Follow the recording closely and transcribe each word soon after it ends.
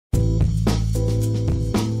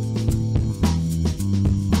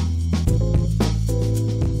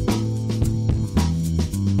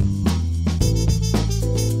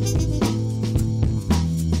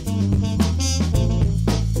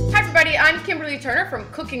Kimberly Turner from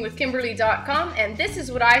cookingwithkimberly.com, and this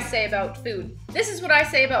is what I say about food. This is what I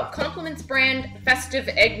say about Compliments brand Festive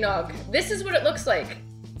eggnog. This is what it looks like.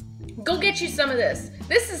 Go get you some of this.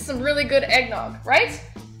 This is some really good eggnog, right?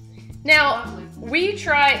 Now, we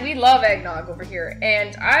love eggnog over here,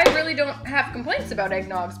 and I really don't have complaints about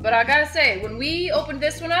eggnogs, but I gotta say, when we opened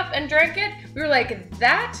this one up and drank it, we were like,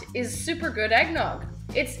 that is super good eggnog.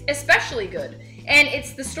 It's especially good, and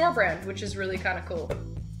it's the store brand, which is really kind of cool.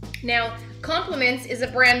 Now, Compliments is a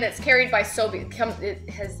brand that's carried by Sobeys.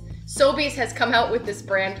 Sobeys has come out with this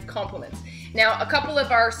brand, Compliments. Now, a couple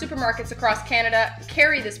of our supermarkets across Canada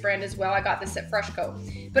carry this brand as well. I got this at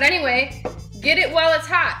Freshco. But anyway, get it while it's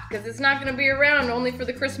hot, because it's not going to be around only for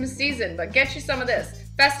the Christmas season. But get you some of this.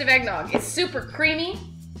 Festive eggnog. It's super creamy.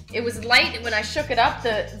 It was light when I shook it up.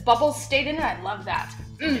 The bubbles stayed in it. I love that.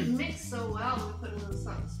 It mixed so well. We put a little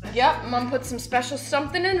something special. Yep, Mom put some special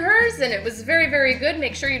something in hers, and it was very, very good.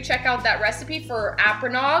 Make sure you check out that recipe for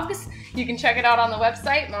aprinogs. You can check it out on the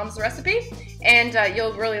website, Mom's Recipe, and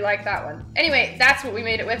you'll really like that one. Anyway, that's what we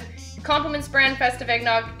made it with. Compliments brand Festive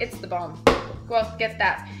eggnog. It's the bomb. Go out and get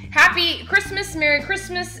that. Happy Christmas, Merry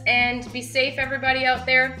Christmas, and be safe, everybody out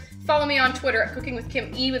there. Follow me on Twitter at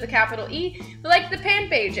cookingwithkim, with a capital E. Like the fan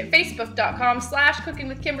page at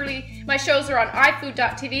facebook.com/cookingwithkimberly. My shows are on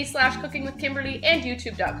ifood.tv/cookingwithkimberly and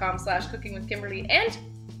youtube.com/cookingwithkimberly. And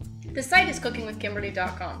the site is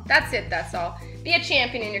cookingwithkimberly.com. That's it, that's all. Be a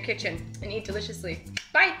champion in your kitchen and eat deliciously.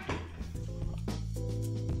 Bye.